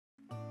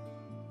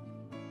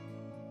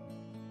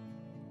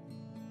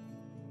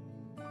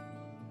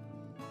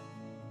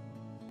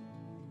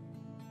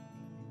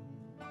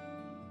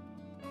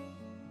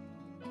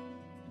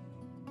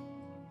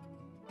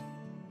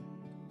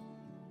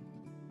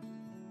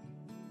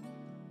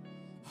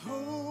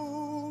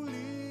Holy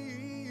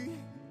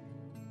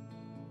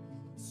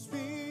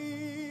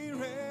Spirit,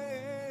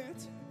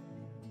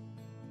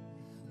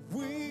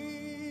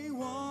 we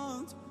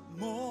want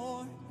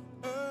more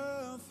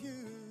of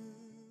you.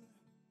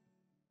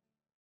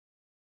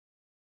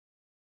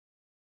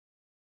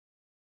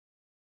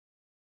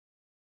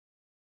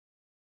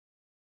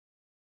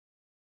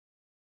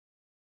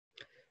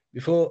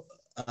 Before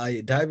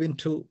I dive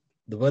into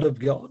the Word of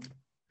God,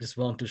 just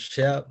want to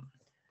share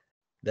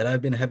that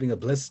I've been having a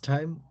blessed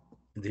time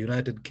in the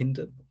United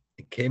Kingdom.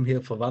 I came here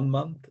for 1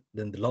 month,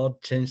 then the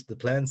Lord changed the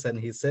plans and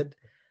He said,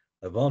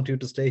 I want you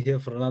to stay here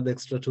for another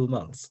extra 2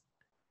 months.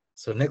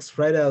 So next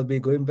Friday, I'll be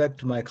going back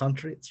to my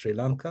country, Sri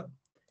Lanka.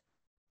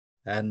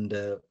 And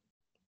it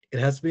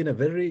has been a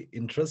very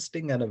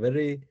interesting and a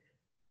very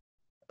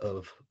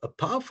a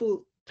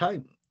powerful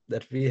time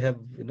that we have,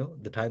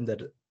 the time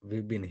that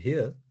we've been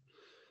here.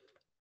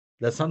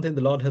 That's something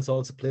the Lord has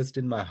also placed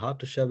in my heart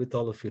to share with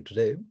all of you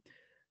today.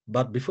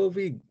 But before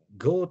we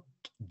go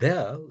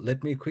there,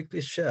 let me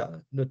quickly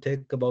share,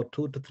 take about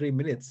 2 to 3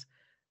 minutes,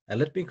 and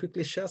let me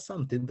quickly share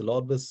something the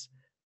Lord was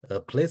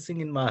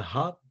placing in my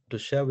heart to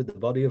share with the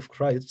body of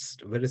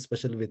Christ, very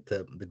especially with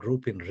the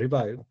group in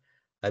Revive.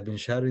 I've been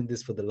sharing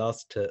this for the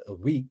last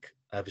week.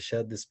 I've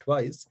shared this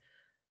twice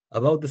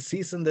about the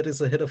season that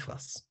is ahead of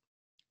us.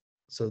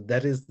 So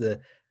that is the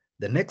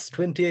next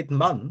 28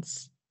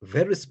 months,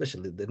 very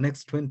especially the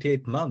next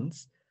 28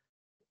 months,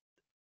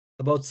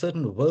 about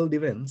certain world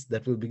events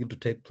that will begin to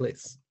take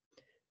place.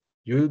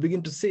 You will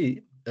begin to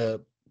see a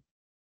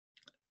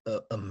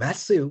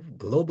massive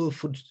global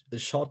food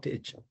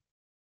shortage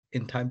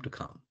in time to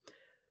come.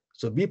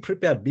 So be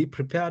prepared. Be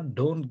prepared.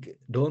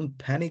 Don't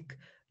panic.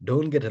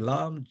 Don't get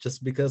alarmed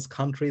just because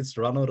countries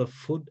run out of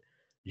food.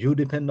 You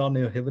depend on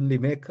your heavenly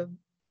Maker.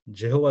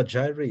 Jehovah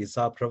Jireh is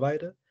our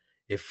provider.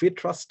 If we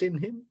trust in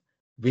Him,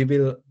 we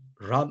will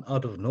run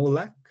out of no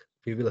lack.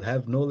 We will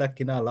have no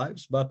lack in our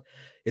lives. But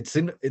it's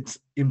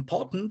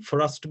important for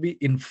us to be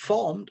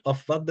informed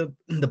of what the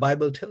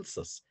Bible tells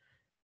us.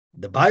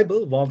 The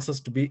Bible wants us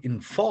to be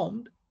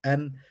informed,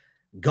 and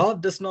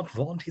God does not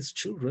want His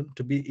children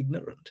to be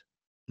ignorant.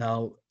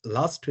 Now,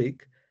 last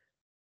week,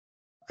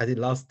 I think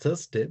last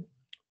Thursday,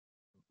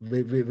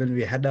 when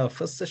we had our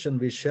first session,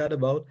 we shared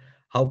about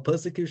how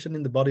persecution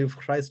in the body of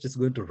Christ is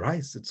going to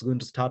rise. It's going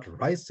to start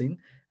rising,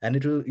 and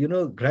it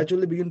will,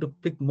 gradually begin to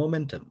pick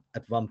momentum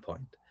at one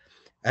point.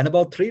 And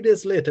about 3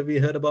 days later, we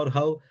heard about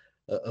how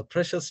a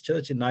precious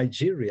church in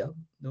Nigeria,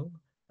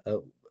 uh,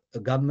 a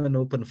gunman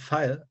opened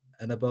fire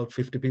and about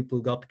 50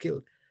 people got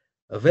killed.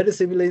 A very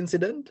similar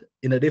incident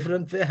in a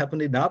different way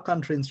happened in our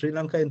country in Sri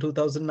Lanka in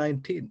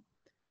 2019,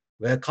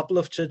 where a couple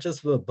of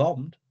churches were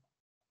bombed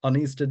on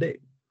Easter Day.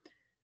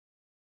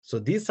 So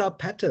these are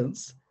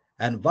patterns.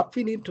 And what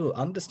we need to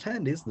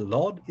understand is the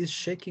Lord is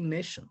shaking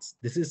nations.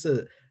 This is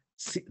a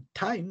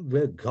time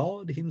where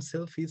God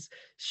Himself is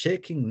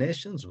shaking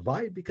nations.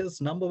 Why? Because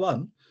number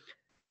one,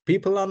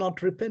 people are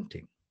not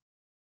repenting,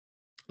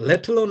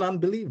 let alone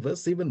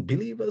unbelievers. Even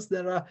believers,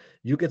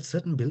 you get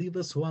certain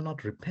believers who are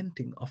not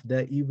repenting of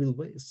their evil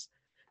ways.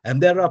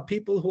 And there are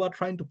people who are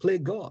trying to play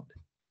God.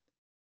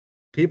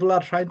 People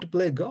are trying to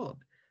play God.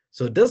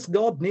 So does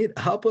God need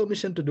our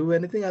permission to do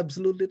anything?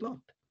 Absolutely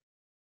not.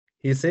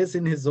 He says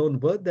in His own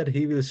word that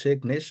He will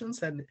shake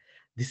nations, and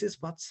this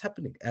is what's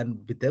happening.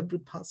 And with every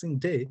passing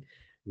day,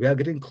 we are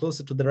getting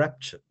closer to the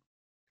rapture.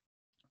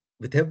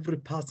 With every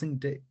passing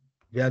day,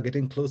 we are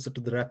getting closer to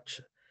the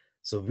rapture.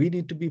 So we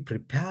need to be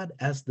prepared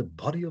as the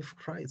body of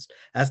Christ,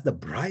 as the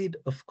bride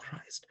of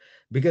Christ,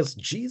 because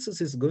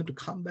Jesus is going to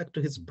come back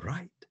to His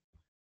bride.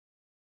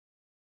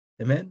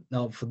 Amen.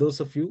 Now, for those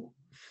of you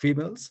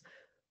females,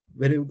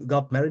 when you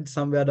got married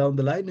somewhere down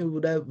the line,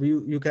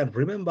 you can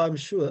remember, I'm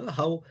sure,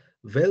 how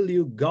well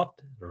you got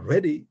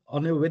ready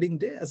on your wedding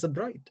day as a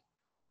bride.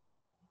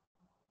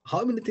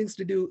 How many things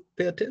did you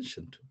pay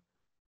attention to?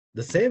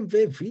 The same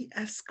way, we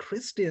as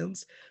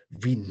Christians,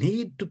 we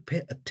need to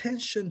pay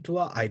attention to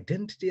our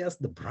identity as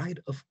the bride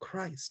of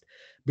Christ,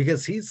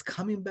 because He's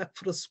coming back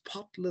for a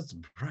spotless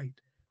bride.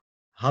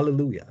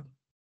 Hallelujah.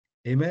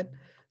 Amen.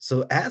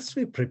 So as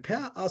we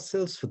prepare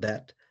ourselves for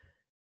that,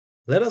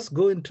 let us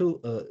go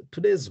into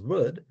today's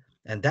word,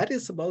 and that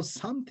is about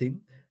something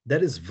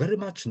that is very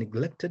much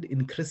neglected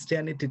in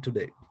Christianity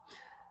today.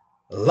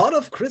 A lot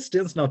of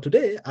Christians now,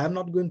 today, I'm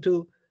not going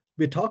to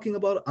be talking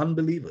about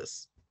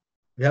unbelievers.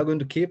 We are going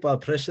to keep our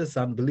precious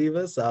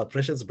unbelievers, our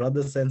precious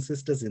brothers and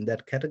sisters in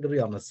that category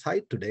on a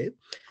side today.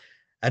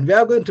 And we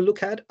are going to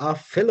look at our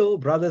fellow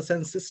brothers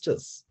and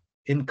sisters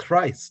in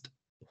Christ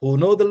who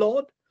know the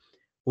Lord,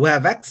 who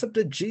have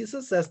accepted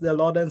Jesus as their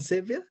Lord and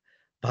Savior,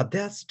 but they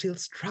are still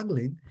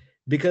struggling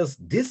because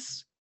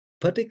this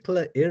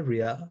particular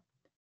area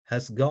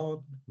has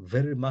gone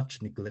very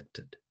much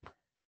neglected.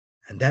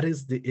 And that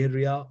is the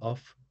area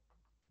of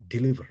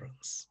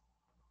deliverance.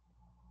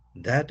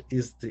 That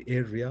is the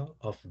area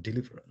of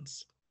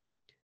deliverance.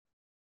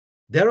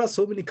 There are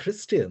so many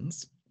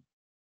Christians,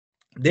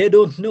 they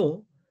don't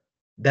know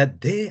that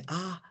they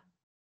are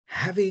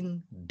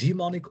having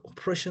demonic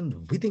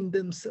oppression within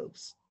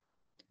themselves.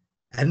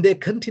 And they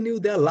continue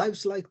their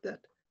lives like that.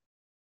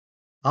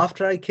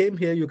 After I came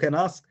here, you can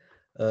ask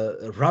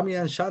Rami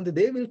and Shanti,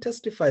 they will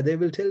testify, they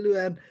will tell you.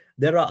 And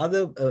there are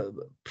other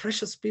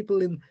precious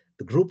people in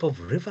the group of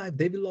Revive,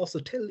 they will also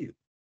tell you.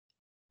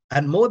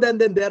 And more than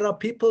that, there are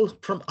people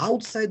from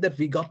outside that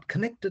we got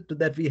connected to,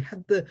 that we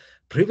had the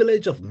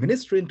privilege of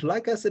ministering to.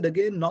 Like I said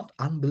again, not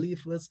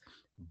unbelievers,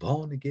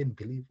 born again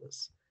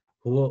believers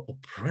who are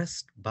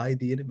oppressed by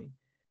the enemy,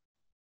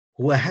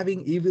 who are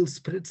having evil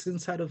spirits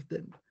inside of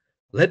them.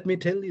 Let me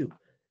tell you,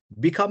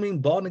 becoming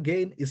born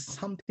again is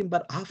something,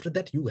 but after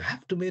that, you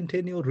have to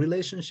maintain your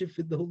relationship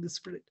with the Holy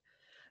Spirit.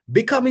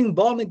 Becoming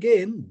born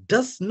again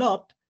does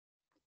not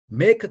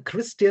make a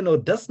Christian or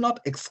does not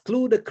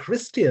exclude a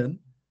Christian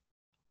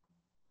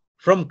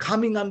from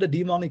coming under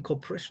demonic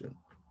oppression.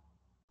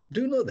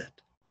 Do you know that?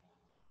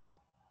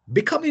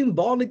 Becoming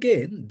born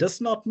again does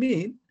not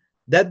mean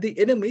that the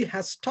enemy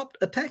has stopped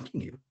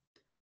attacking you.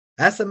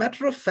 As a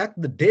matter of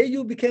fact, the day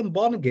you became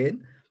born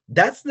again,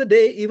 that's the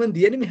day even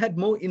the enemy had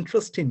more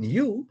interest in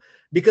you,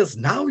 because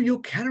now you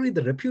carry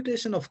the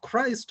reputation of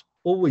Christ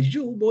over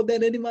you more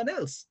than anyone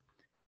else.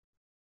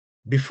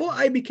 Before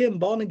I became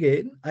born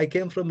again, I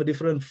came from a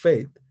different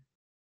faith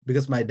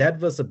because my dad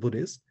was a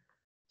Buddhist.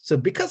 So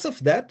because of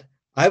that,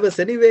 I was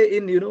anyway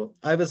in,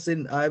 I was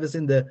in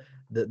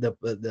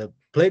the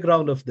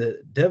playground of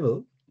the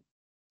devil.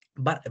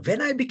 But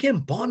when I became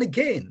born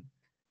again,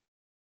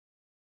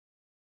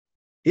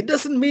 it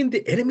doesn't mean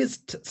the enemy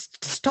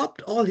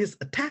stopped all his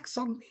attacks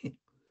on me.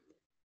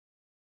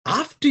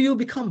 After you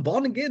become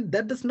born again,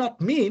 that does not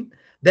mean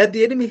that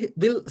the enemy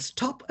will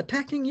stop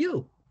attacking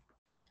you.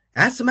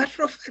 As a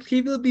matter of fact,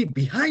 he will be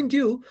behind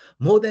you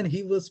more than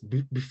he was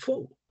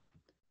before.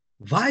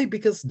 Why?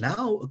 Because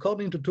now,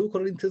 according to 2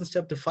 Corinthians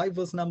chapter 5,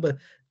 verse number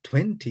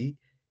 20,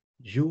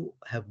 you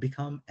have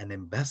become an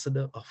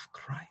ambassador of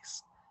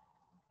Christ.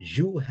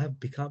 You have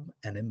become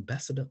an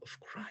ambassador of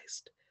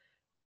Christ.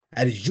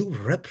 And you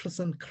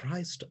represent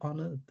Christ on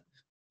earth.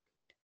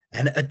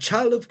 And a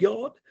child of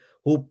God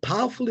who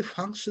powerfully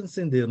functions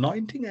in the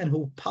anointing and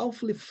who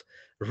powerfully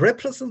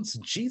represents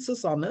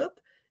Jesus on earth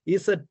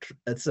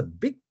it's a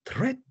big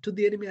threat to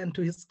the enemy and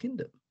to his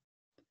kingdom.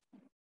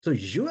 So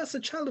you as a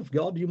child of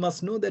God, you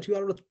must know that you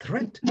are a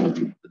threat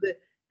to the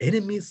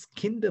enemy's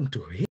kingdom,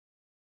 to him.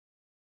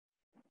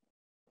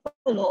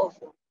 Well,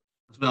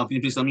 can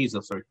you please unmute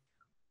yourself? Sorry.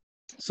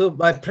 So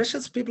my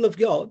precious people of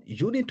God,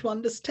 you need to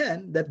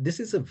understand that this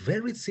is a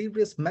very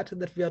serious matter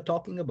that we are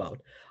talking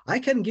about. I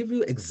can give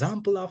you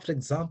example after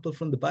example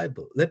from the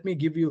Bible. Let me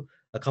give you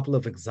a couple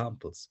of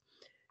examples.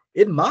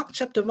 In Mark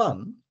chapter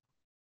 1,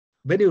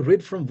 when you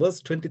read from verse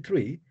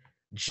 23,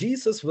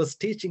 Jesus was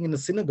teaching in a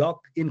synagogue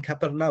in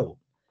Capernaum.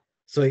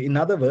 So in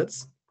other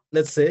words,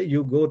 let's say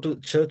you go to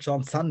church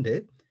on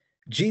Sunday.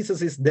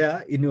 Jesus is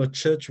there in your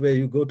church, where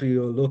you go to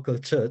your local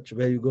church,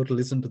 where you go to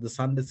listen to the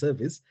Sunday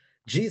service.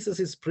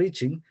 Jesus is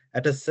preaching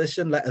at a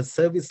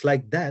service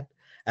like that.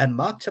 And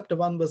Mark chapter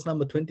 1, verse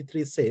number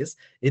 23 says,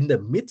 in the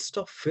midst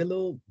of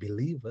fellow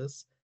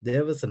believers,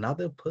 there was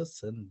another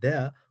person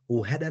there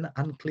who had an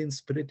unclean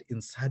spirit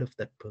inside of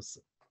that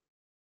person.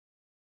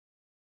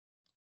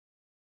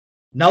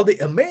 Now, the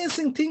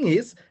amazing thing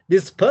is,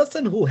 this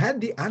person who had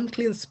the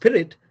unclean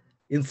spirit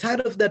inside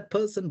of that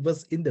person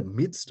was in the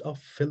midst of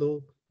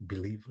fellow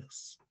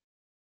believers.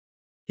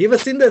 He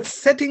was in the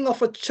setting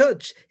of a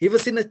church. He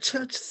was in a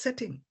church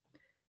setting.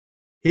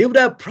 He would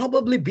have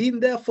probably been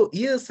there for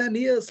years and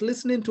years,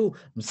 listening to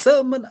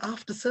sermon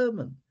after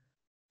sermon,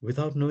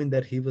 without knowing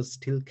that he was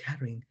still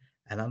carrying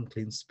an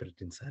unclean spirit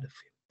inside of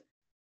him.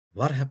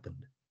 What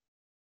happened?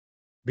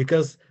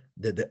 Because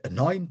the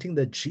anointing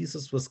that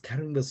Jesus was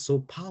carrying was so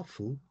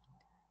powerful,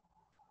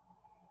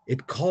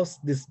 it caused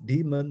this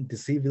demon,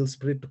 this evil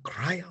spirit, to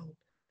cry out,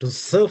 to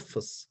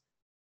surface,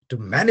 to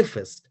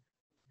manifest,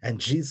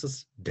 and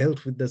Jesus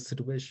dealt with the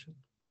situation.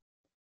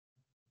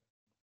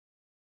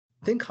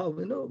 Think how,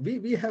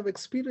 we have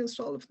experienced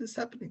all of this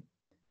happening,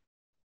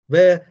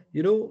 where,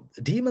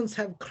 demons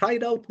have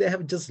cried out, they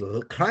have just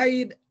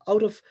cried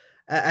out of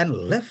and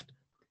left,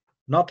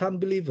 not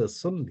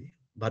unbelievers only,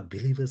 but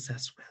believers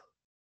as well.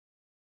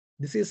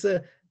 This is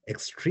an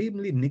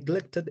extremely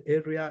neglected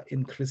area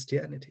in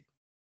Christianity.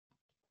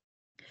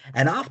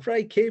 And after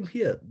I came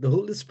here, the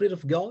Holy Spirit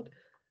of God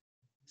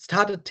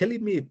started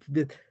telling me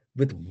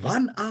with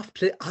one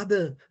after the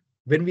other,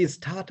 when we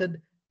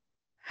started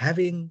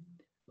having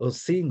or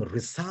seeing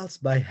results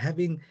by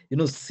having,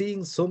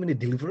 seeing so many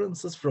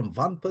deliverances from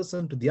one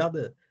person to the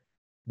other,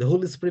 the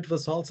Holy Spirit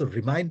was also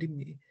reminding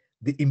me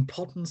the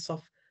importance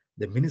of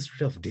the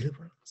ministry of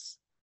deliverance.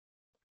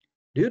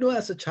 Do you know,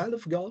 as a child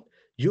of God,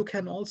 you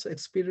can also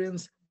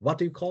experience what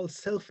you call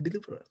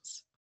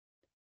self-deliverance.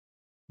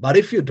 But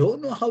if you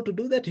don't know how to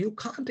do that, you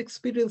can't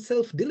experience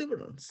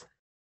self-deliverance.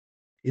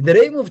 In the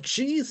name of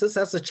Jesus,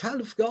 as a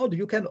child of God,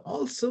 you can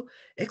also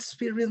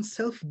experience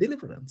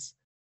self-deliverance.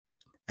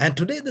 And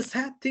today, the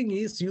sad thing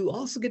is, you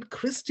also get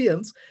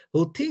Christians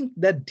who think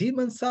that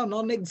demons are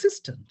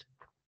non-existent.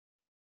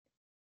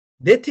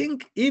 They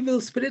think evil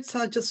spirits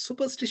are just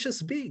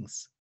superstitious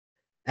beings.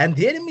 And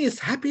the enemy is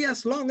happy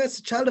as long as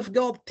a child of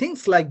God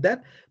thinks like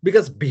that,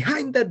 because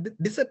behind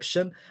that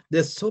deception,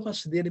 there's so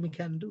much the enemy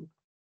can do.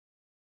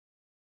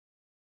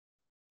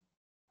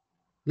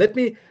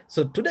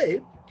 So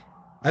today,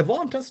 I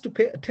want us to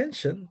pay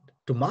attention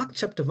to Mark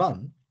chapter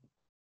 1,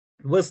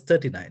 verse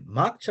 39.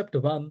 Mark chapter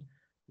 1,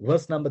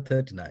 verse number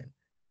 39.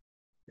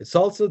 This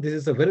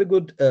is a very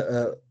good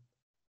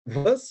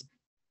verse,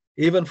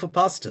 even for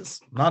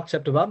pastors. Mark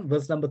chapter 1,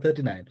 verse number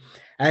 39.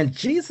 And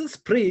Jesus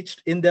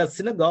preached in their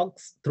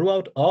synagogues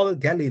throughout all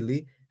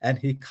Galilee, and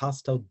he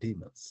cast out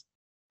demons.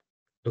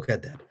 Look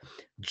at that.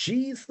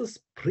 Jesus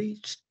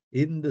preached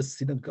in the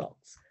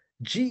synagogues.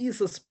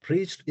 Jesus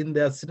preached in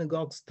their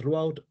synagogues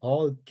throughout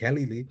all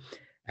Galilee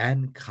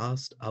and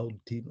cast out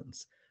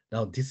demons.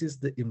 Now, this is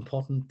the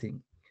important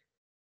thing.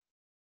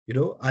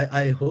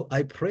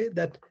 I pray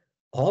that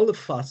all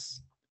of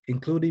us,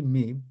 including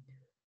me,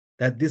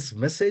 that this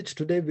message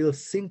today will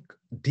sink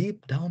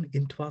deep down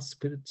into our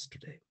spirits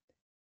today.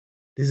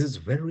 This is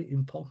very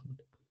important.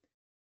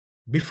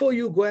 Before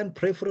you go and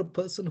pray for a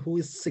person who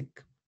is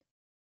sick,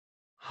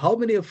 how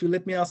many of you,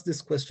 let me ask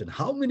this question,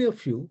 how many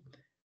of you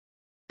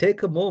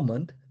take a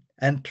moment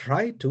and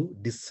try to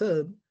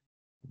discern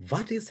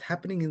what is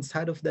happening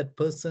inside of that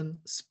person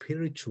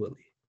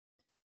spiritually?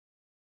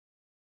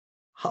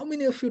 How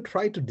many of you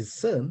try to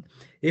discern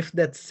if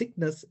that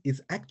sickness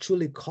is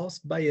actually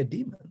caused by a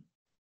demon?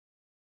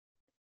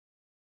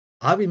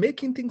 Are we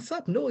making things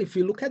up? No, if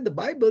you look at the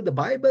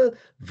Bible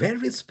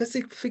very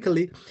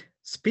specifically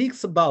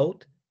speaks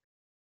about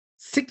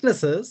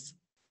sicknesses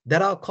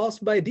that are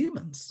caused by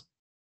demons.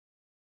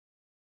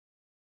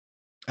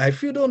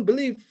 If you don't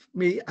believe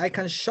me, I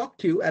can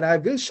shock you, and I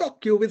will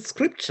shock you with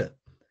scripture.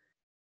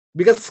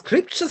 Because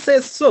scripture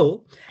says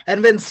so,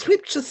 and when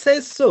scripture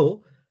says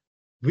so,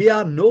 we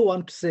are no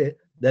one to say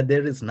that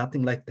there is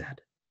nothing like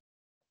that.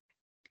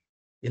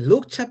 In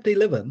Luke chapter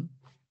 11,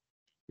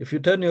 if you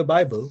turn your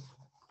Bible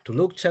to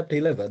Luke chapter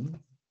 11,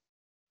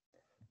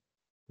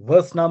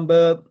 verse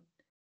number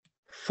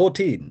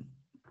 14.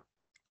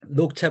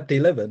 Luke chapter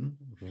 11,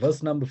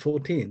 verse number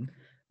 14,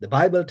 the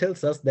Bible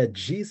tells us that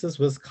Jesus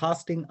was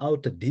casting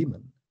out a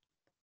demon,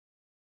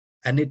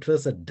 and it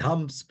was a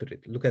dumb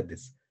spirit. Look at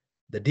this.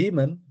 The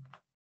demon,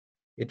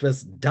 it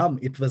was dumb.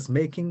 It was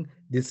making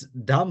these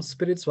dumb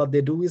spirits, what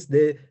they do is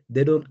they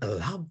don't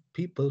allow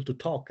people to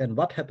talk. And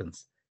what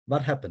happens?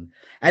 What happened?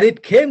 And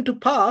it came to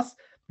pass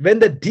when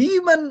the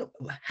demon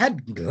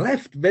had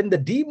left, when the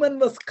demon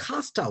was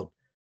cast out,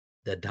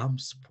 the dumb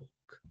spoke.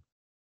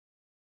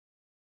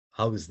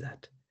 How is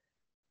that?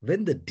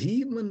 When the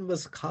demon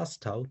was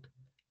cast out,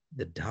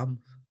 the dumb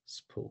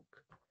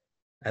spoke,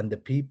 and the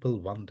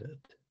people wondered.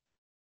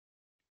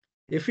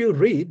 If you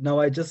read, now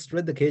I just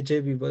read the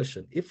KJV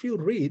version. If you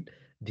read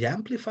the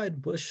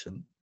Amplified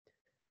version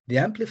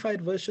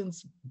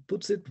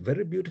puts it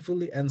very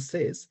beautifully and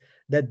says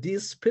that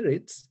these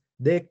spirits,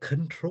 they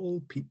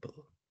control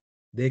people.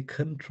 They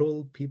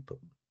control people.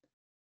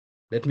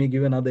 Let me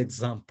give another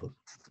example.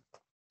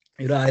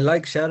 I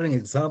like sharing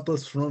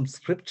examples from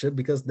scripture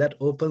because that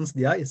opens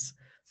the eyes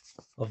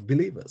of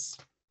believers.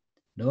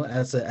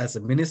 As a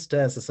minister,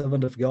 as a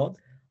servant of God,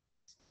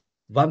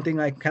 one thing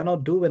I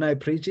cannot do when I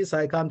preach is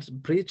I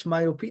can't preach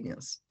my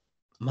opinions.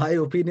 My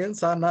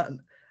opinions are not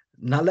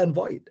null and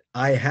void.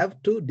 I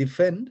have to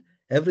defend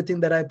everything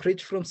that I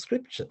preach from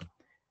scripture.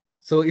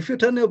 So if you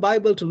turn your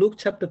Bible to Luke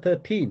chapter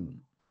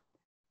 13,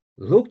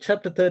 Luke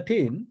chapter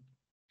 13,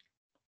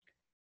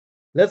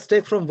 let's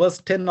take from verse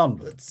 10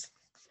 onwards.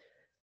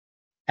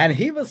 And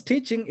he was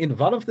teaching in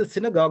one of the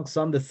synagogues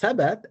on the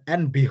Sabbath,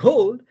 and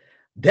behold,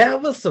 there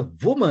was a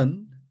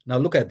woman. Now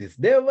look at this.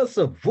 There was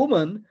a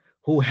woman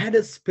who had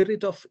a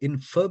spirit of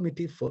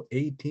infirmity for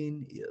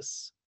 18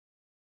 years.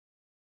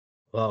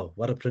 Wow,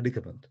 what a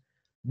predicament.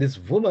 This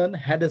woman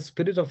had a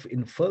spirit of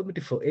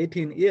infirmity for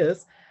 18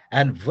 years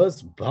and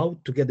was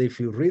bowed together. If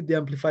you read the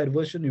Amplified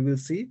version, you will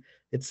see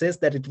it says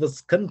that it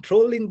was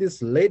controlling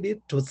this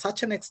lady to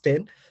such an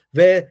extent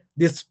where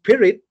the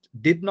spirit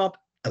did not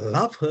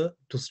allow her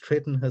to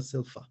straighten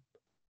herself up.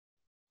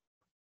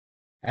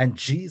 And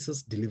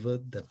Jesus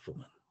delivered that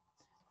woman.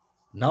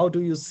 Now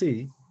do you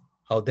see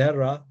how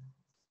there are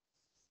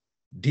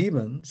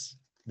demons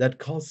that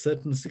cause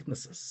certain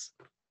sicknesses?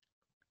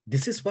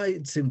 This is why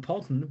it's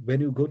important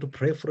when you go to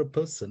pray for a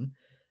person,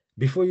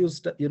 before you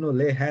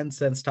lay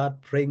hands and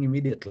start praying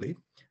immediately.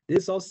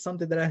 This is also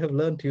something that I have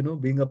learned,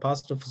 being a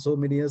pastor for so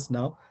many years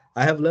now.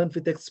 I have learned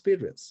with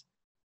experience.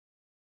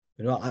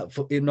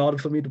 In order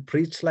for me to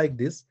preach like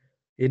this,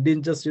 it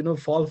didn't just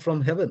fall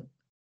from heaven.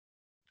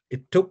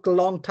 It took a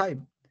long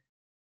time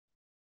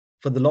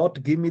for the Lord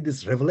to give me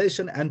this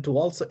revelation and to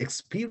also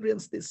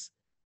experience this,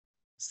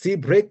 see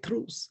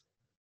breakthroughs,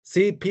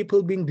 see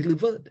people being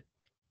delivered.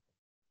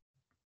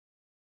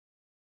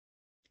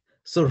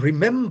 So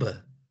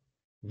remember,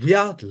 we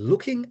are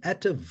looking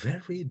at a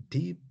very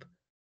deep,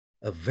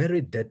 a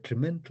very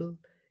detrimental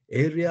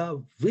area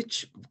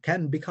which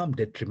can become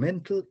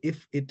detrimental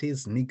if it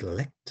is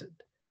neglected.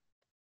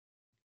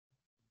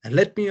 And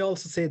let me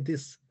also say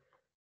this,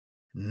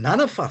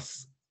 none of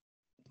us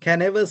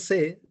can ever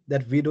say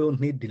that we don't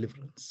need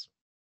deliverance.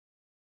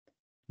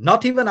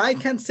 Not even I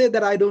can say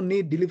that I don't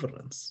need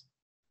deliverance.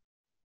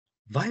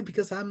 Why?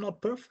 Because I'm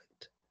not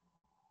perfect.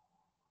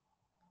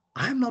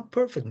 I'm not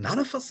perfect. None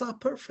of us are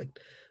perfect.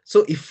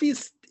 So if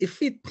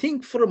we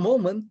think for a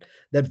moment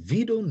that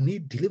we don't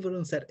need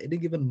deliverance at any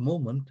given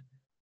moment,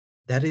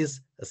 that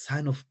is a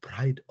sign of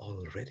pride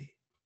already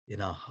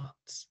in our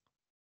hearts.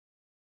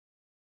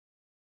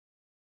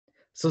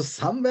 So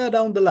somewhere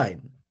down the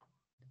line,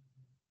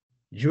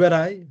 you and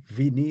I,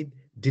 we need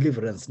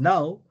deliverance.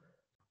 Now,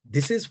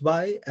 this is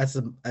why, as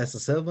a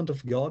servant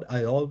of God,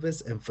 I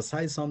always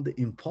emphasize on the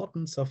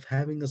importance of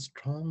having a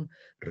strong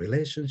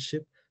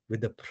relationship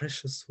with the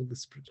precious Holy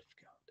Spirit of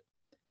God.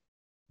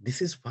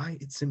 This is why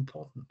it's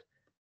important.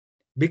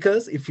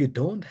 Because if you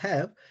don't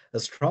have a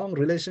strong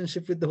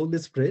relationship with the Holy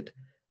Spirit,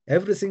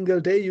 every single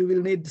day you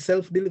will need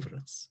self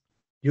deliverance.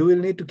 You will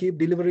need to keep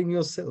delivering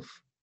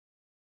yourself.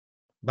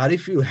 But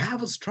if you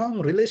have a strong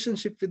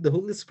relationship with the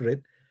Holy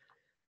Spirit,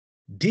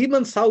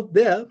 demons out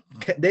there,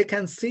 they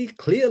can see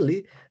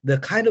clearly the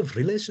kind of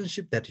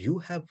relationship that you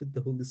have with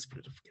the Holy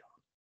Spirit of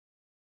God.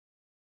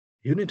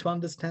 You need to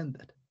understand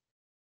that.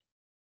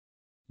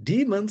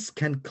 Demons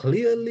can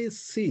clearly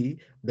see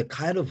the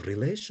kind of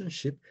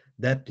relationship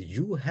that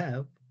you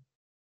have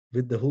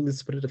with the Holy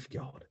Spirit of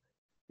God.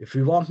 If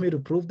you want me to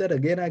prove that,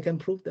 again, I can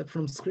prove that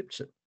from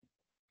Scripture.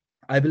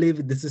 I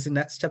believe this is in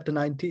Acts chapter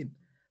 19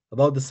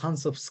 about the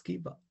sons of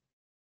Sceva.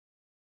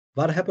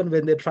 What happened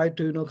when they tried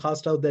to,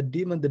 cast out that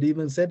demon? The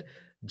demon said,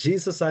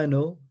 Jesus I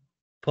know,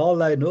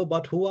 Paul I know,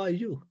 but who are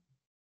you?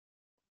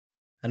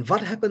 And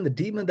what happened? The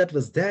demon that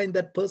was there in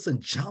that person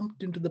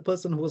jumped into the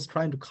person who was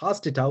trying to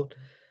cast it out.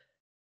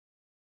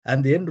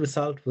 And the end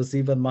result was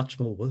even much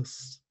more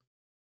worse.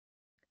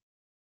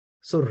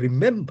 So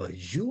remember,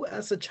 you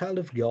as a child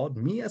of God,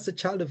 me as a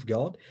child of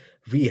God,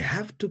 we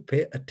have to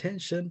pay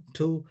attention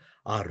to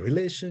our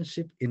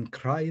relationship in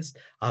Christ,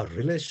 our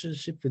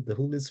relationship with the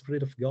Holy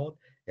Spirit of God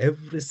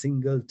every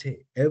single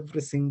day,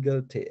 every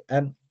single day.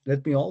 And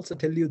let me also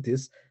tell you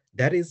this,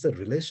 that is a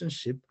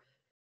relationship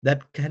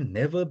that can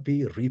never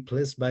be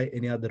replaced by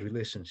any other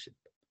relationship.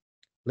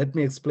 Let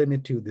me explain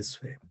it to you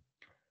this way.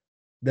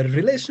 The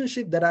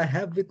relationship that I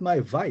have with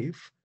my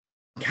wife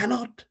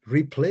cannot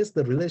replace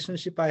the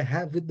relationship I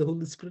have with the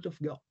Holy Spirit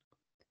of God.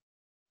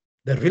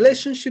 The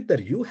relationship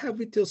that you have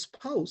with your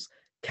spouse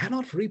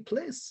cannot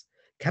replace,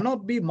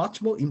 cannot be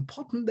much more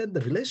important than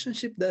the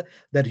relationship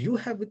that you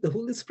have with the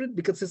Holy Spirit,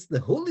 because it's the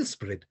Holy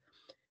Spirit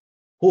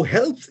who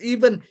helps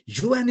even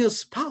you and your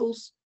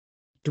spouse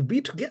to be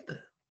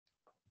together.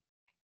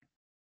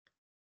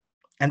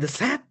 And the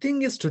sad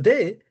thing is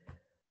today,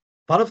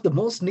 one of the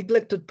most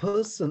neglected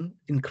person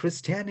in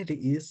Christianity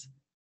is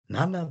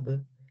none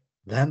other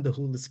than the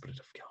Holy Spirit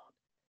of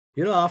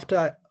God. After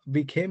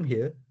I came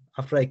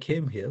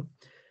here,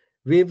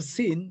 we have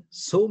seen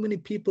so many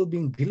people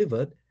being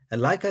delivered.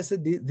 And like I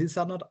said, these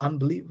are not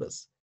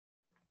unbelievers.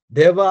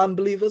 They were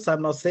unbelievers.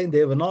 I'm not saying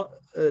they were not,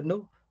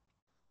 no,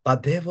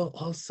 but they were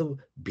also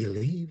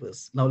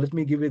believers. Now, let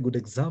me give you a good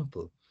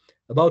example.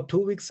 About 2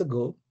 weeks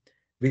ago,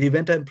 we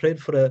went and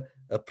prayed for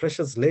a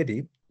precious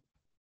lady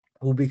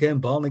who became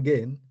born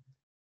again,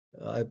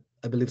 I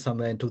believe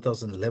somewhere in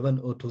 2011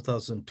 or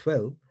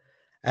 2012.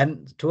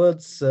 And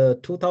towards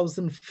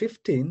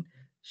 2015,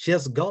 she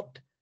has got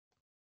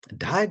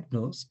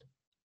diagnosed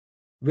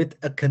with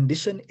a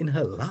condition in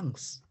her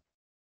lungs.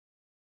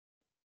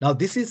 Now,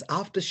 this is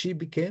after she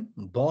became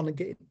born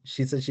again.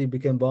 She said she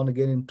became born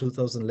again in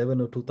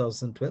 2011 or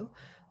 2012.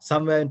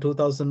 Somewhere in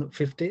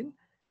 2015,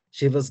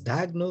 she was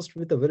diagnosed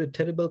with a very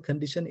terrible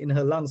condition in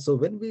her lungs. So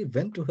when we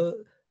went to her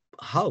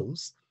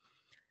house,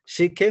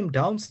 she came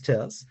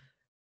downstairs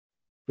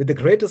with the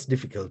greatest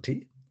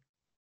difficulty,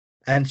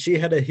 and she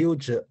had a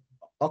huge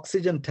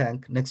oxygen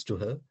tank next to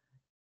her,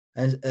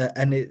 and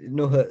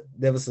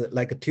there was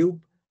like a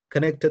tube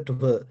connected to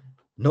her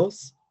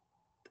nose.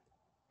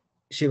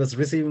 She was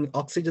receiving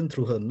oxygen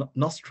through her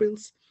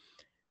nostrils.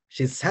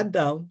 She sat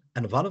down,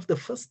 and one of the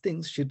first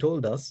things she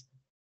told us,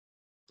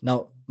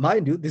 now,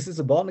 mind you, this is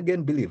a born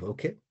again believer,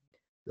 okay?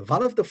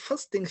 One of the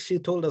first things she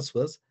told us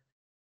was,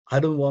 I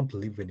don't want to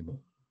live anymore.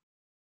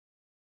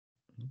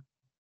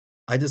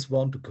 I just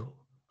want to go.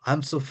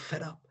 I'm so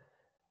fed up.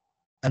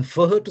 And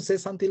for her to say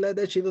something like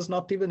that, she was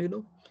not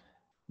even,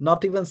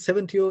 not even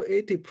 70 or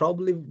 80,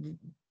 probably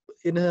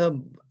in her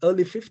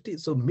early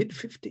 50s or mid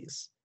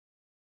 50s.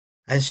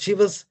 And she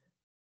was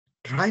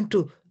trying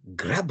to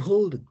grab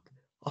hold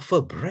of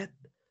her breath.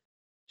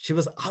 She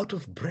was out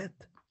of breath.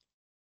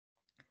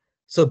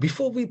 So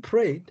before we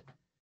prayed,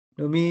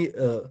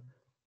 our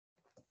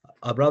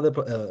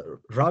brother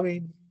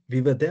Ravi,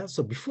 we were there.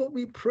 So before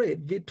we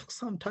prayed, we took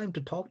some time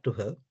to talk to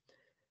her,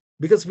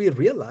 because we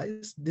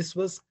realized this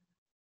was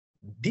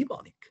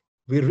demonic.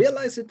 We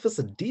realized it was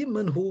a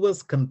demon who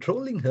was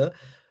controlling her.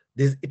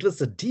 It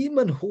was a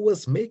demon who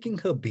was making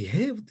her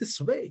behave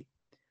this way.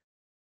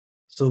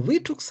 So we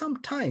took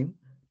some time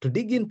to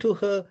dig into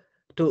her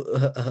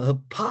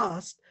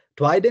past,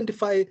 to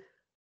identify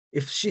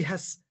if she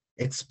has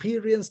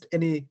experienced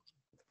any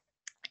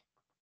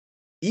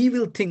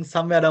evil thing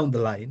somewhere down the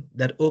line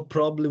that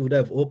probably would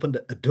have opened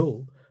a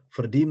door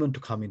for a demon to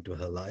come into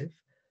her life.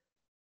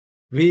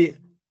 We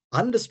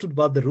understood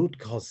what the root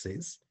cause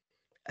is,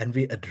 and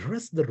we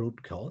addressed the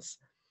root cause.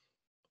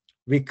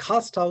 We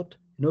cast out,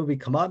 we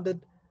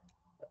commanded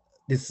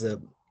this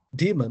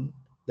demon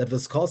that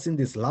was causing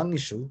this lung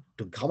issue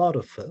to come out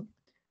of her.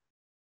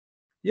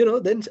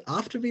 Then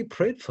after we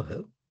prayed for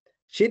her,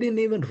 she didn't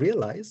even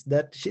realize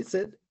that she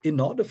said, in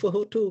order for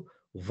her to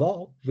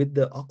walk with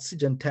the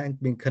oxygen tank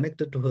being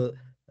connected to her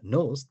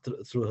nose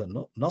through her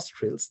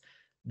nostrils,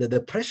 the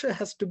pressure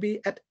has to be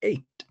at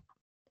 8.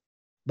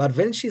 But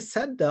when she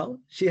sat down,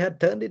 she had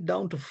turned it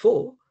down to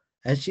 4.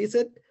 And she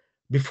said,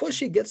 before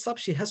she gets up,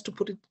 she has to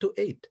put it to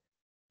 8.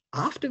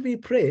 After we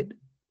prayed,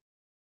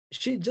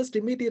 she just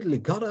immediately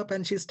got up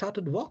and she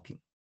started walking.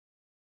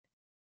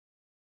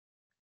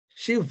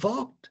 She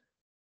walked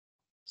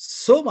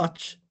so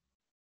much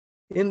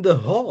in the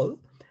hall,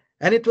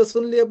 and it was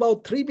only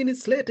about 3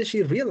 minutes later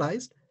she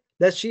realized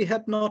that she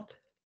had not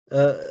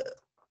uh,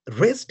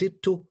 raised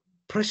it to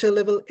pressure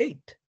level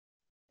 8.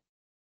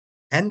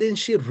 And then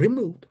she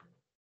removed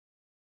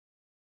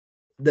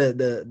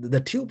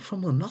the tube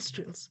from her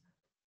nostrils,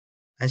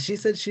 and she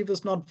said she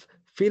was not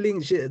feeling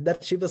that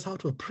she was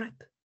out of breath.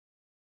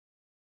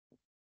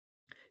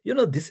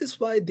 This is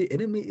why the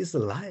enemy is a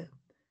liar.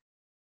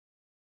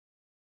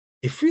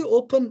 If you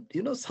open,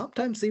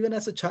 sometimes even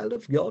as a child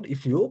of God,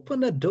 if you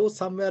open a door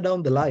somewhere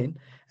down the line,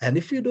 and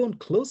if you don't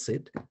close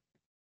it,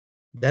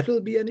 that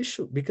will be an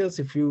issue. Because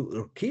if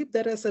you keep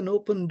that as an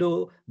open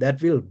door,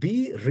 that will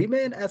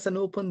remain as an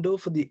open door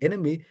for the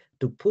enemy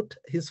to put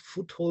his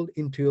foothold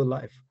into your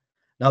life.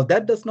 Now,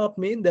 that does not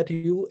mean that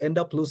you end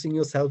up losing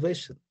your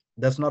salvation.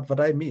 That's not what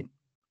I mean.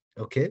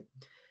 Okay?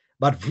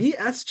 But we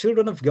as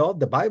children of God,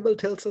 the Bible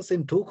tells us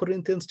in 2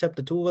 Corinthians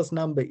chapter 2, verse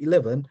number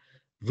 11,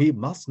 we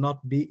must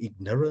not be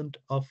ignorant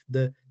of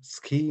the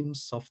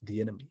schemes of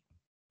the enemy.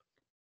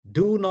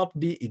 Do not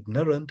be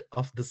ignorant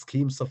of the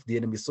schemes of the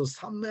enemy. So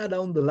somewhere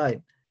down the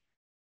line,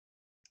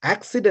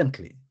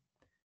 accidentally,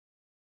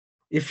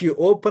 if you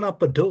open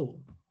up a door,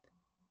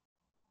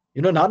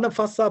 none of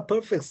us are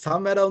perfect.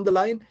 Somewhere down the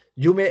line,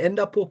 you may end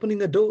up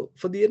opening a door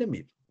for the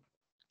enemy.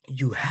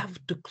 You have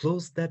to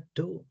close that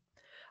door.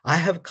 I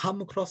have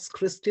come across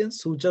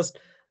Christians who just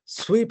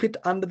sweep it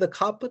under the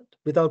carpet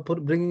without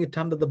bringing it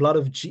under the blood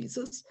of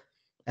Jesus.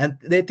 And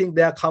they think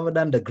they are covered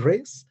under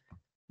grace.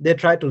 They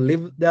try to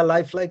live their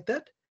life like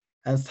that.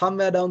 And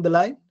somewhere down the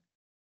line,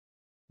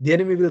 the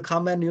enemy will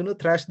come and,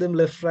 thrash them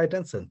left, right,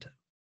 and center.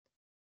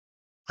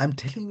 I'm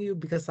telling you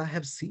because I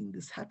have seen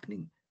this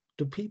happening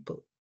to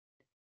people.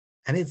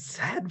 And it's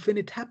sad when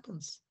it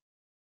happens.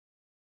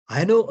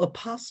 I know a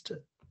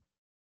pastor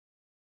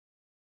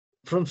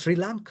from Sri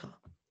Lanka,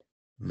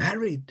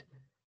 married,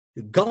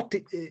 got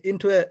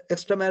into an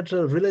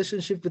extramarital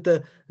relationship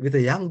with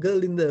a young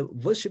girl in the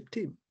worship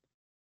team,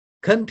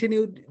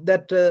 continued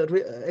that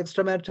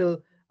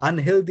extramarital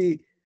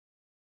unhealthy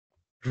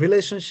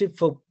relationship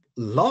for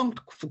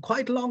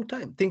quite a long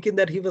time, thinking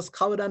that he was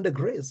covered under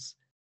grace.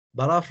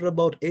 But after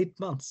about 8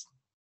 months,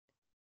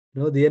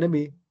 the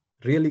enemy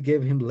really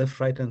gave him left,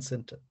 right, and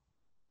center.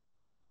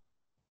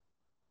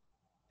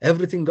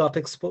 Everything got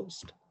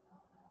exposed.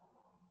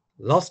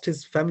 Lost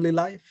his family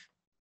life.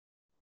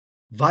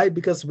 Why?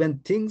 Because when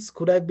things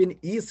could have been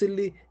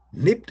easily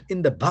nipped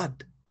in the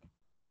bud,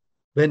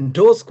 when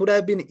doors could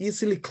have been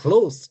easily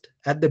closed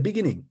at the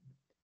beginning,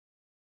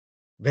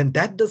 when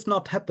that does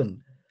not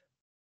happen,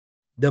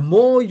 the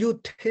more you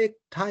take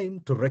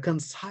time to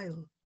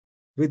reconcile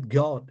with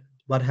God,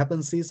 what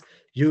happens is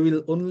you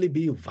will only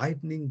be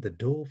widening the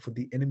door for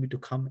the enemy to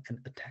come and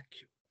attack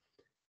you.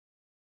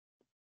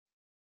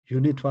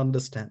 You need to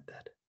understand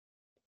that.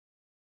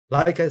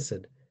 Like I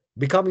said,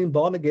 becoming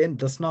born again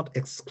does not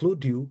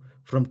exclude you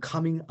from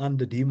coming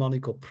under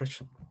demonic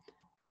oppression.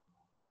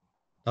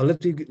 Now,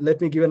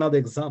 let me give another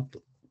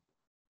example.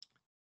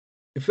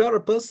 If you are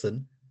a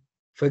person,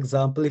 for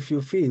example, if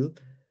you feel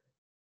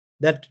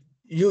that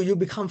you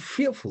become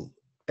fearful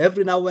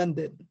every now and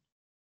then,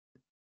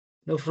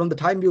 from the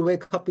time you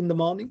wake up in the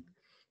morning,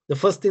 the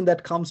first thing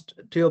that comes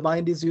to your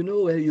mind is,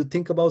 when you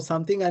think about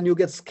something and you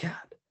get scared.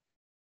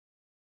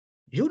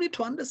 You need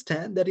to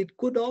understand that it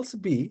could also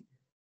be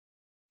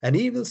an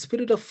evil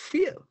spirit of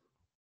fear,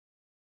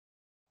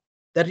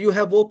 that you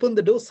have opened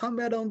the door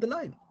somewhere down the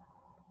line.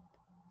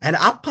 And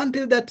up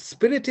until that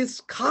spirit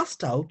is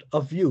cast out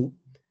of you,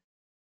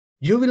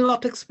 you will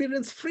not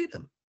experience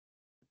freedom.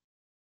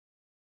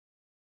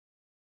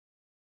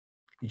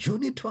 You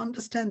need to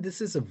understand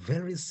this is a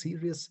very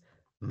serious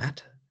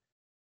matter.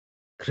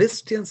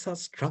 Christians are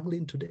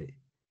struggling today.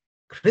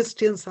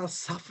 Christians are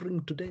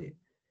suffering today.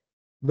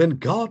 When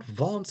God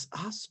wants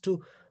us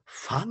to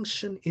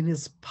function in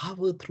his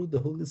power through the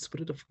Holy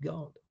Spirit of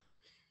God,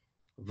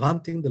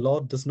 one thing the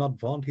Lord does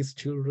not want his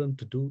children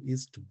to do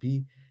is to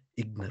be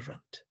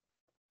ignorant.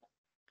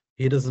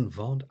 He doesn't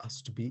want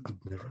us to be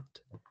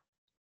ignorant.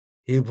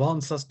 He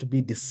wants us to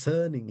be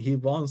discerning. He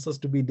wants us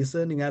to be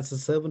discerning as a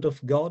servant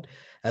of God.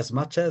 As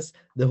much as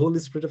the Holy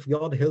Spirit of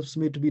God helps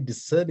me to be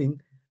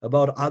discerning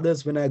about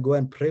others, when I go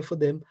and pray for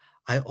them,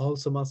 I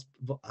also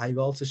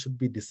should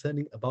be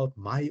discerning about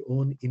my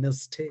own inner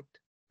state.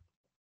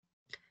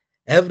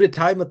 Every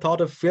time a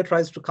thought of fear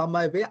tries to come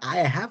my way, I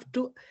have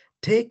to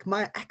take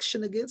my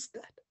action against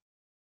that.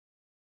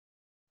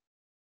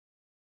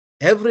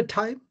 Every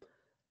time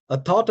a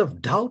thought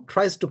of doubt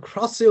tries to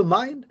cross your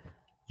mind,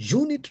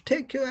 you need to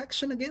take your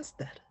action against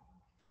that.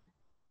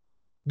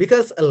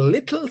 Because a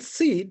little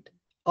seed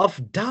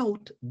of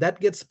doubt that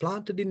gets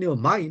planted in your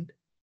mind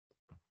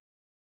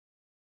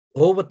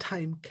over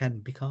time can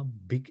become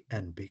big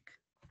and big.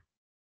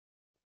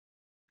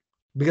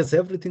 Because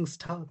everything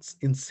starts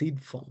in seed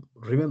form.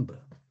 Remember,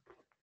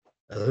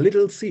 a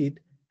little seed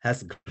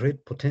has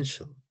great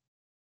potential.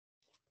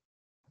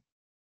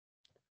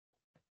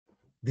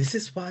 This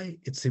is why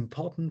it's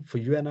important for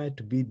you and I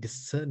to be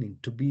discerning,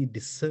 to be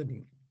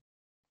discerning.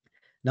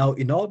 Now,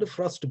 in order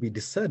for us to be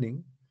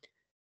discerning,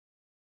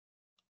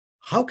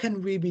 how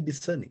can we be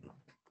discerning?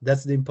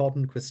 That's the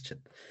important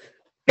question.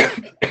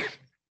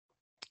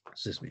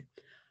 Excuse me.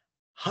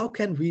 How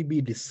can we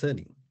be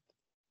discerning?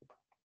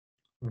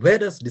 Where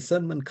does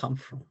discernment come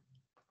from?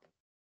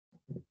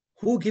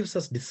 Who gives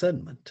us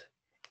discernment?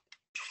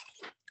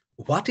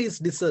 What is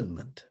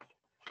discernment?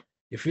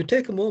 If you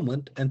take a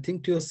moment and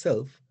think to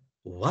yourself,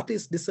 what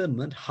is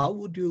discernment? How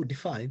would you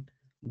define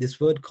this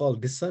word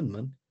called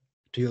discernment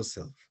to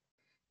yourself?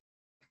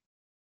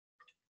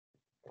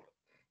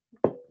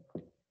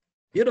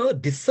 You know,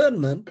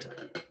 discernment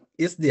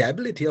is the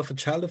ability of a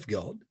child of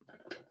God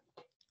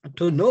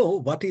to know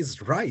what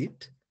is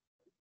right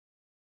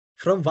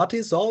from what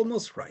is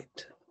almost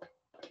right.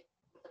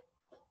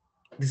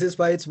 This is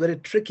why it's very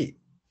tricky.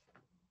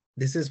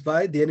 This is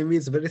why the enemy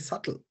is very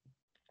subtle.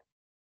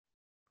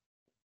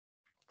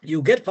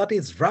 You get what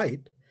is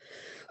right,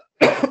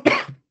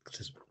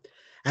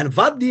 and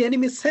what the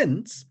enemy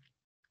sends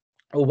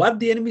or what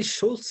the enemy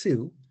shows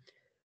you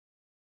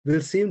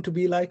will seem to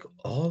be like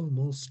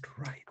almost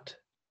right.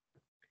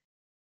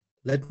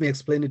 Let me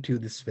explain it to you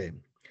this way.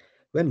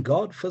 When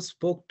God first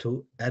spoke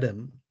to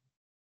Adam,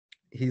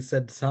 he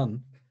said,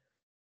 son,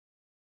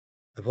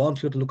 I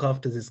want you to look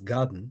after this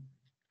garden,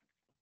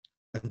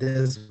 and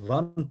there's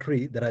one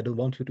tree that I don't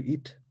want you to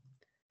eat,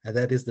 and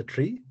that is the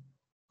tree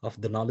of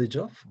the knowledge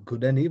of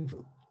good and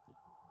evil.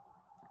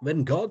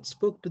 When God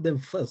spoke to them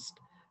first,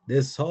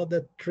 they saw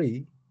that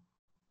tree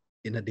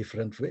in a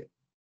different way.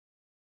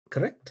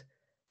 Correct?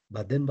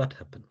 But then what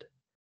happened?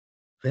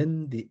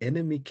 When the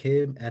enemy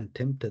came and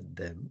tempted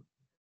them,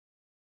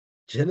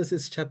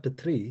 Genesis chapter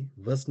 3,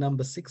 verse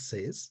number 6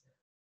 says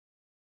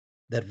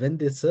that when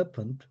the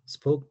serpent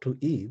spoke to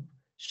Eve,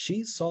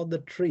 she saw the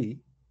tree,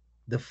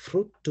 the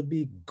fruit to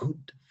be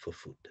good for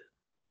food.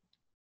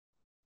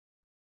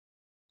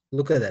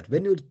 Look at that.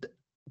 When you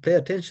pay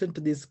attention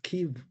to these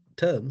key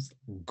terms,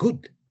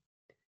 good,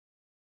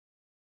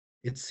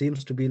 it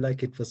seems to be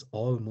like it was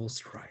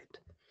almost right.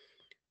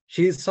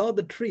 She saw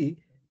the tree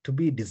to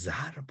be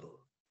desirable,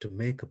 to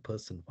make a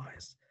person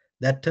wise.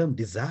 That term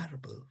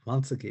desirable,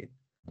 once again,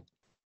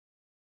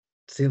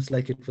 seems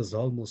like it was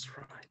almost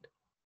right.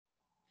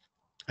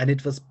 And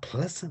it was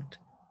pleasant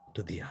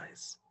to the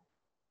eyes.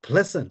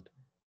 Pleasant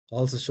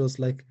also shows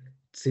like,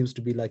 it seems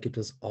to be like it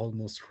was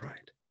almost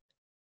right.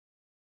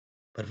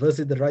 But was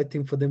it the right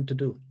thing for them to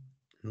do?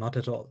 Not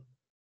at all.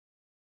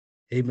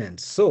 Amen.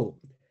 So,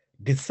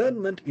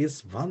 discernment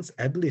is one's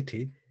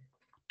ability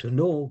to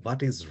know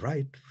what is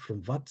right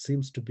from what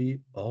seems to be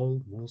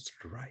almost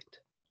right.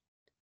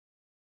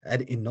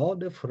 And in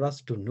order for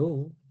us to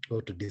know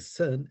or to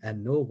discern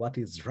and know what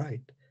is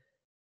right,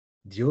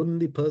 the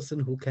only person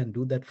who can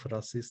do that for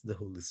us is the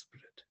Holy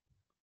Spirit.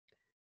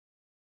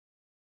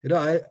 You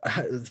know,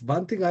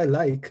 one thing I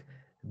like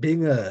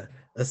being a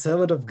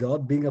servant of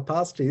God, being a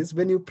pastor, is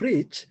when you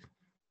preach,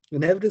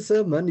 in every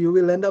sermon, you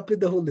will end up with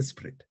the Holy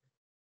Spirit.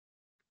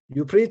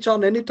 You preach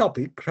on any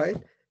topic, right?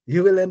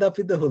 You will end up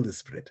with the Holy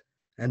Spirit.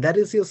 And that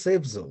is your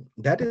safe zone.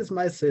 That is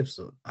my safe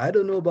zone. I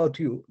don't know about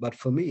you, but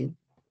for me,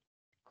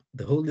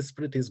 the Holy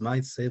Spirit is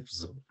my safe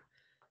zone.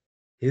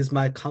 He is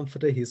my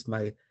comforter. He is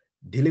my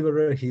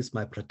deliverer. He is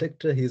my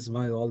protector. He is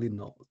my all in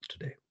all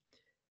today.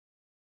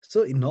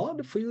 So in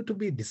order for you to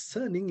be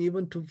discerning,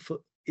 even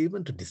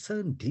to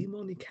discern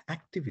demonic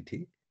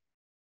activity,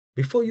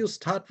 before you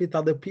start with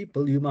other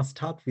people, you must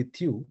start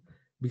with you,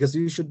 because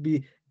you should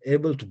be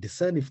able to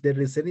discern if there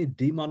is any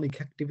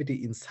demonic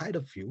activity inside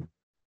of you.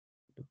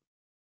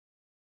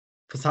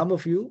 For some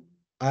of you,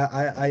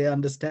 I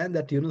understand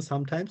that, you know,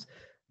 sometimes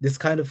this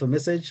kind of a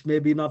message may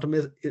be not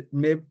it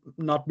may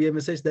not be a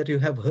message that you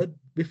have heard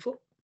before.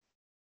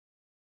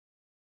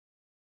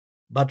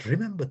 But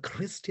remember,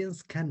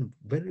 Christians can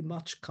very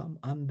much come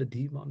under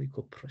demonic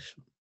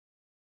oppression.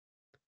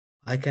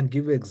 I can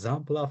give you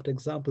example after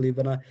example.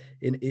 Even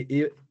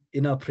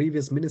in our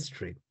previous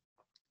ministry,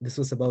 this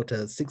was about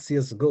 6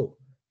 years ago,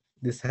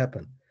 this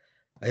happened.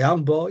 A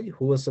young boy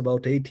who was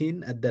about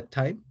 18 at that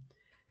time,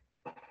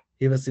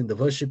 he was in the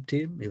worship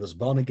team, he was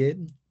born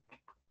again,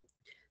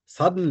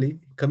 suddenly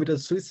committed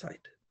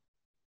suicide.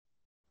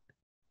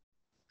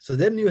 So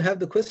then you have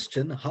the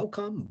question, how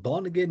come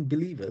born again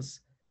believers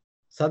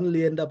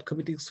suddenly end up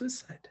committing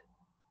suicide.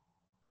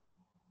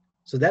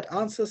 So that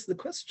answers the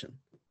question.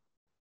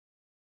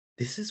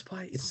 This is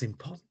why it's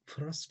important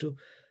for us to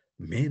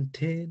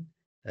maintain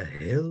a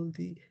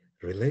healthy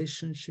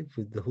relationship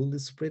with the Holy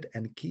Spirit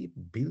and keep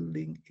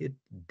building it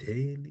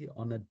daily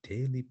on a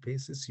daily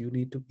basis. You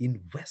need to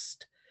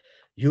invest.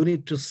 You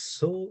need to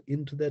sow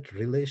into that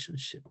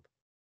relationship.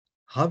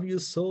 How you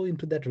sow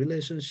into that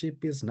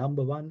relationship is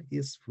number one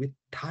is with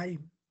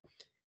time.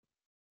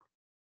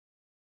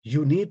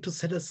 You need to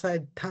set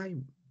aside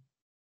time.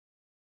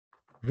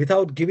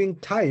 Without giving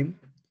time,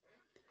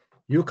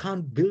 you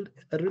can't build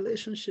a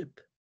relationship.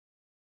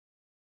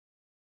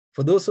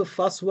 For those of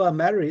us who are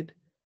married,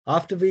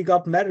 after we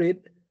got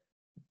married,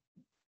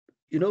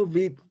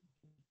 every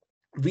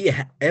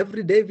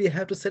day we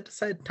have to set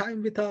aside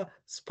time with our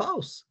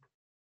spouse.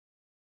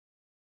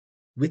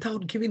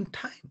 Without giving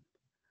time,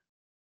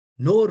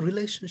 no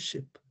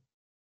relationship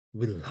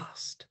will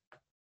last.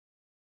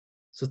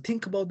 So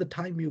think about the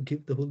time you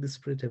give the Holy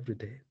Spirit every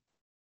day.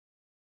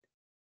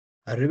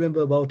 I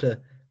remember about a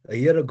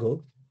year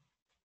ago,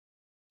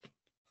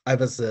 I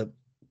was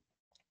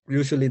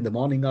usually in the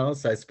morning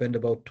hours, I spend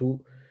about 2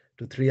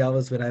 to 3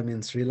 hours when I'm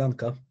in Sri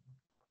Lanka.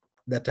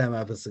 That time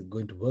I was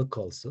going to work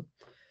also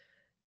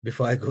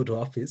before I go to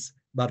office.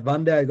 But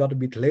one day I got a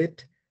bit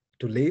late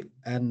to leave,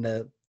 and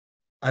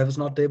I was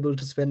not able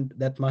to spend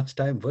that much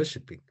time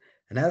worshiping.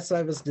 And as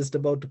I was just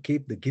about to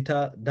keep the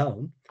guitar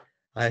down,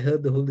 I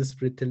heard the Holy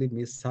Spirit telling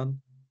me, son,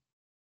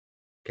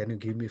 can you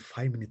give me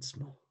 5 minutes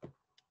more?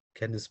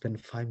 Can you spend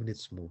 5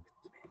 minutes more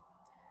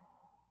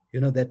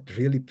with me? That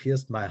really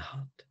pierced my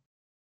heart.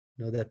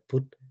 That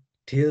put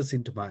tears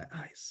into my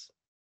eyes.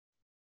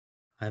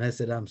 And I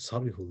said, I'm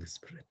sorry, Holy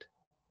Spirit.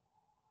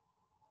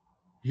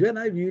 You and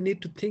I, we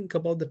need to think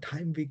about the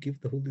time we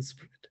give the Holy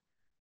Spirit.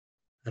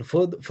 And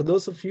for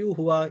those of you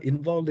who are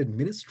involved in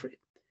ministry,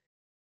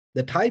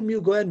 the time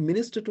you go and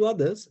minister to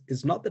others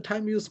is not the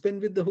time you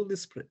spend with the Holy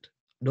Spirit.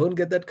 Don't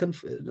get that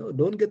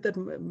don't get that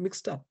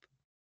mixed up.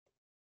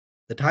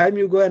 The time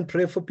you go and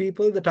pray for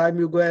people, the time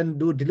you go and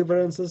do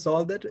deliverances,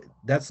 all that,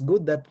 that's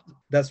good.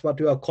 That's what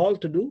you are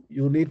called to do.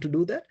 You need to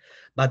do that.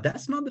 But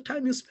that's not the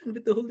time you spend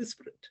with the Holy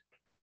Spirit.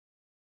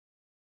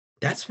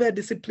 That's where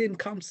discipline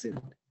comes in.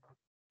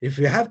 If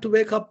you have to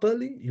wake up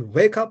early, you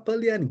wake up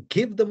early and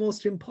give the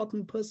most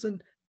important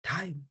person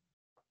time.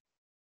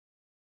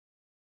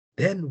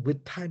 Then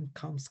with time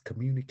comes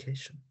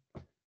communication.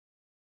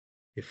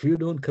 If you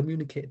don't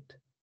communicate,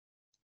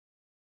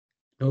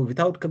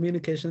 without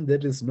communication, there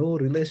is no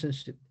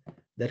relationship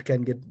that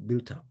can get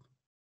built up.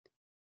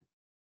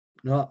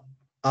 Now,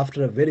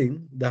 after a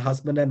wedding, the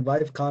husband and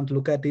wife can't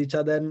look at each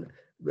other and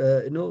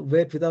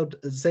wait without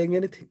saying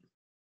anything.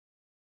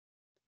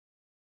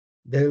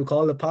 They will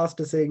call the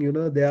pastor saying,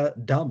 they are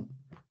dumb.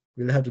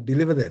 We'll have to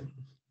deliver them.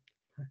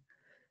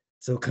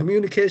 So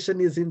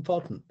communication is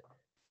important.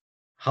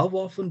 How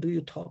often do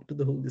you talk to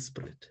the Holy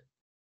Spirit?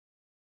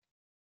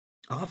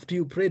 After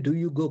you pray, do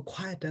you go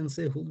quiet and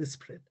say, Holy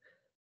Spirit,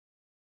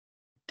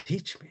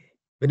 teach me?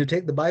 When you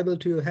take the Bible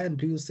to your hand,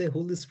 do you say,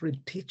 Holy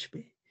Spirit, teach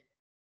me?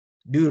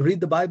 Do you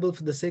read the Bible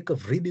for the sake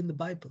of reading the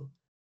Bible?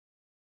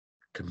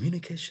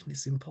 Communication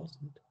is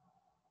important.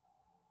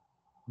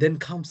 Then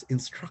comes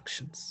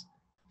instructions.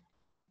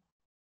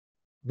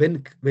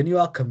 When you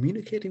are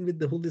communicating with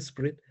the Holy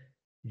Spirit,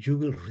 you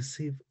will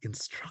receive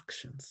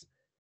instructions.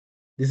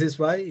 This is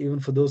why, even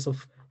for those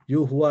of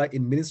you who are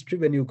in ministry,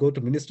 when you go to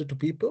minister to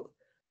people,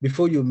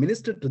 before you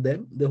minister to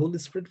them, the Holy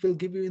Spirit will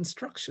give you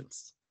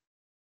instructions.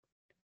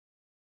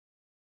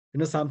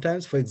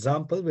 Sometimes, for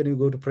example, when you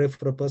go to pray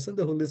for a person,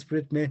 the Holy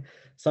Spirit may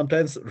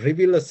sometimes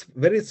reveal a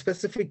very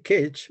specific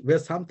case where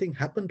something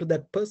happened to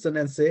that person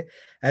and say,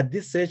 at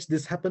this age,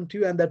 this happened to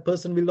you, and that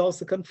person will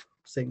also confirm,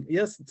 saying,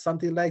 yes,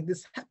 something like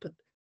this happened.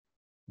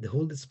 The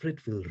Holy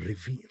Spirit will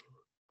reveal.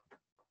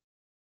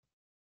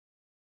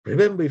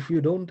 Remember, if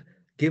you don't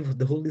give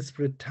the Holy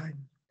Spirit time,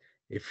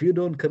 if you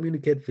don't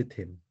communicate with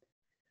Him,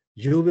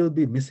 you will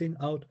be missing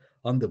out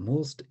on the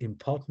most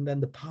important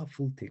and the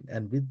powerful thing.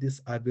 And with this,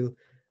 I will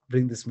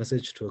bring this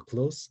message to a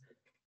close,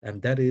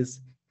 and that is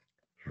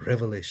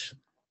revelation.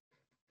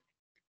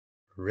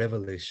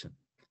 Revelation.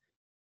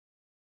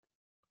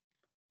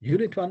 You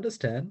need to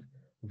understand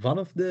one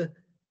of the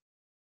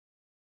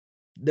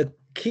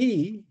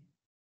key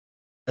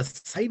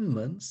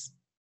assignments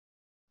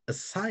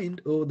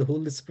assigned over the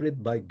Holy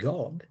Spirit by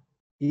God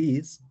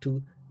is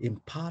to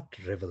impart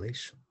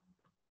revelation.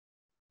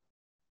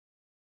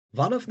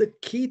 One of the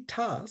key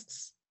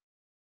tasks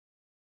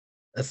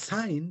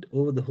assigned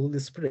over the Holy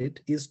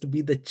Spirit is to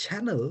be the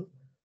channel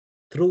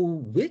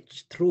through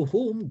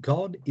whom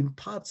God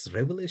imparts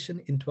revelation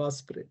into our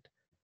spirit.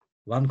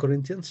 1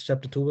 Corinthians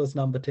chapter 2 verse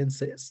number 10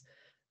 says,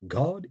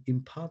 God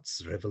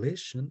imparts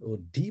revelation or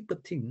deeper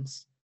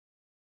things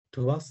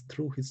to us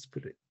through His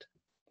Spirit.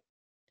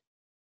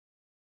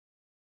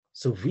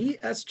 So we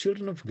as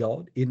children of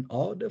God, in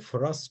order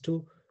for us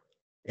to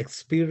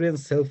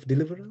experience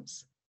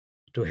self-deliverance,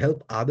 to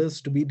help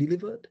others to be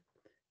delivered,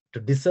 to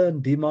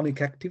discern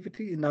demonic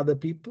activity in other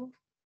people,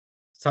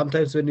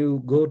 sometimes when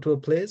you go to a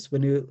place,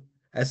 when you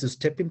As you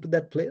step into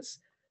that place,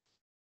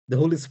 the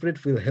Holy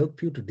Spirit will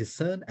help you to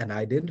discern and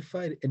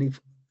identify any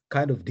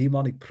kind of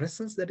demonic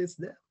presence that is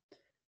there.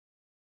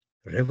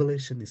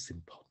 Revelation is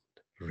important.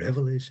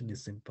 Revelation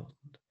is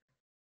important.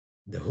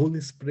 The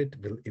Holy Spirit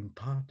will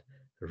impart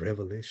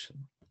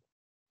revelation.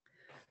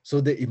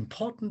 So the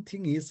important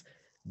thing is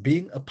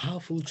being a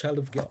powerful child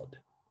of God.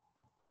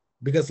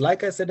 Because,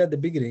 like I said at the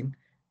beginning,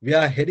 we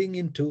are heading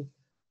into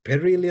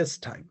perilous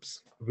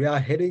times. We are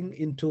heading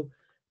into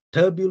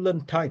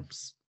turbulent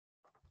times.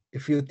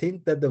 If you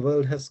think that the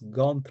world has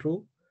gone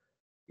through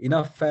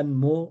enough and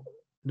more,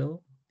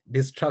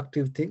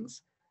 destructive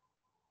things,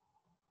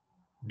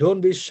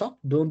 don't be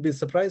shocked, don't be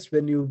surprised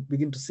when you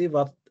begin to see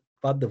what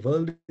the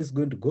world is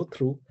going to go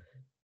through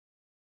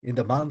in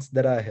the months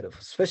that are ahead of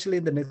us, especially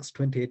in the next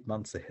 28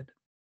 months ahead.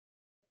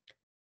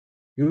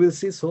 You will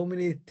see so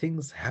many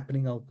things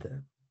happening out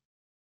there.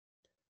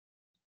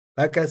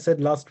 Like I said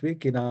last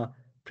week in our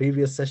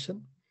previous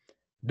session,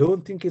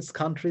 don't think it's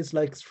countries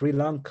like Sri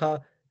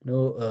Lanka,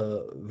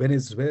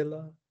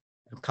 Venezuela,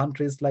 and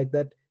countries like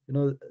that.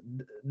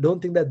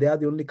 Don't think that they are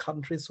the only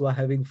countries who are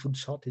having food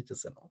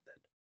shortages and all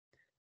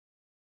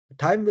that.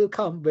 Time will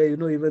come where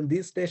even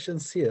these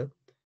nations here,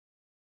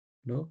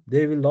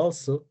 they will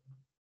also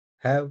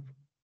have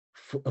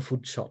a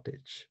food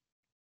shortage.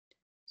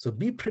 So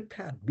be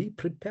prepared, be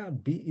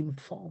prepared, be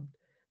informed,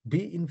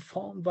 be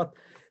informed. But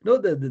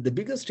the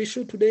biggest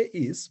issue today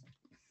is,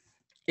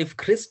 if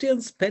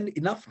Christians spend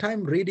enough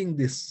time reading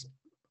this,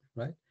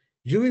 right,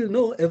 you will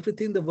know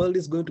everything the world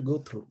is going to go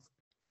through.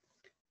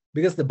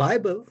 Because the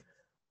Bible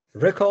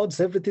records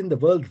everything the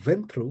world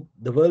went through,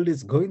 the world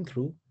is going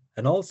through,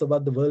 and also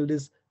what the world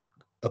is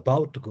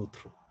about to go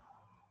through.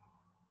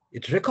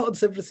 It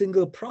records every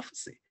single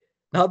prophecy.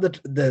 Now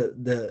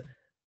the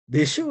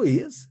issue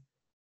is,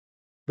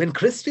 when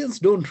Christians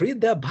don't read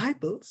their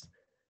Bibles,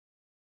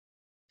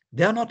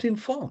 they are not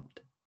informed.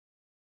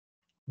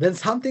 When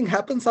something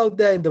happens out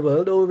there in the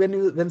world, or when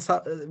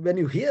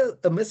you hear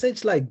a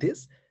message like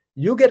this,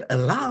 you get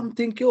alarmed,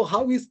 thinking, oh,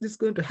 how is this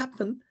going to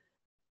happen?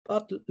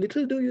 But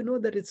little do you know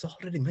that it's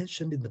already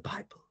mentioned in the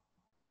Bible.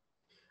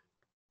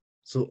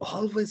 So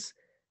always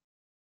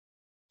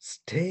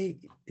stay,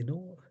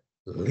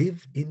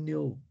 live in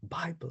your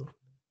Bible.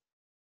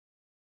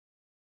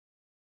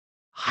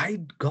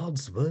 Hide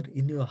God's word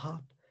in your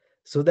heart,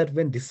 so that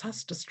when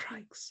disaster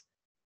strikes,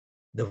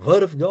 the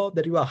word of God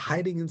that you are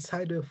hiding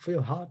inside of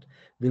your heart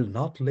will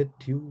not let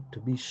you to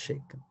be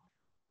shaken.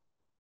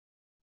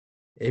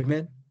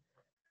 Amen.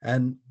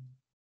 And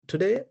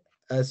today,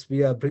 as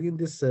we are bringing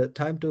this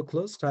time to a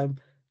close, I'm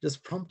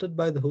just prompted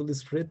by the Holy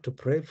Spirit to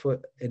pray for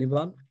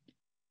anyone.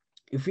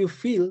 If you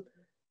feel,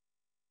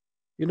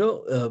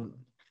 one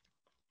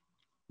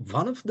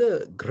of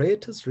the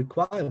greatest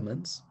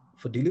requirements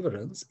for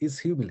deliverance is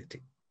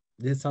humility.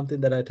 This is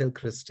something that I tell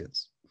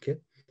Christians. Okay,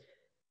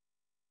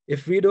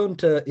 if we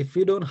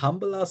don't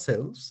humble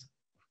ourselves,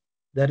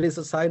 that is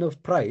a sign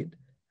of pride,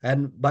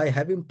 and by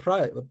having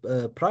pride,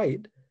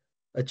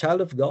 a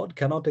child of God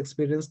cannot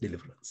experience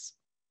deliverance.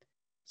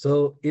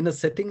 So in a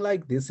setting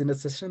like this, in a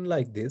session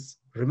like this,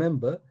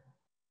 remember,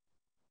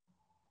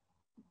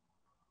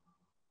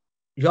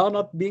 you are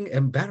not being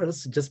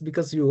embarrassed just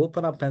because you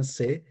open up and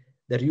say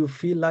that you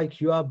feel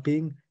like you are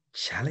being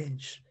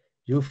challenged.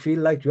 You feel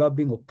like you are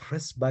being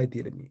oppressed by the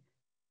enemy.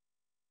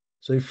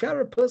 So if you are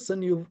a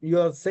person, you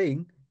are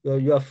saying,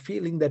 you are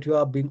feeling that you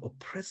are being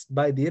oppressed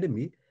by the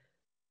enemy,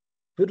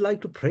 we'd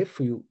like to pray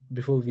for you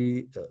before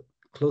we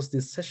close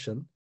this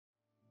session,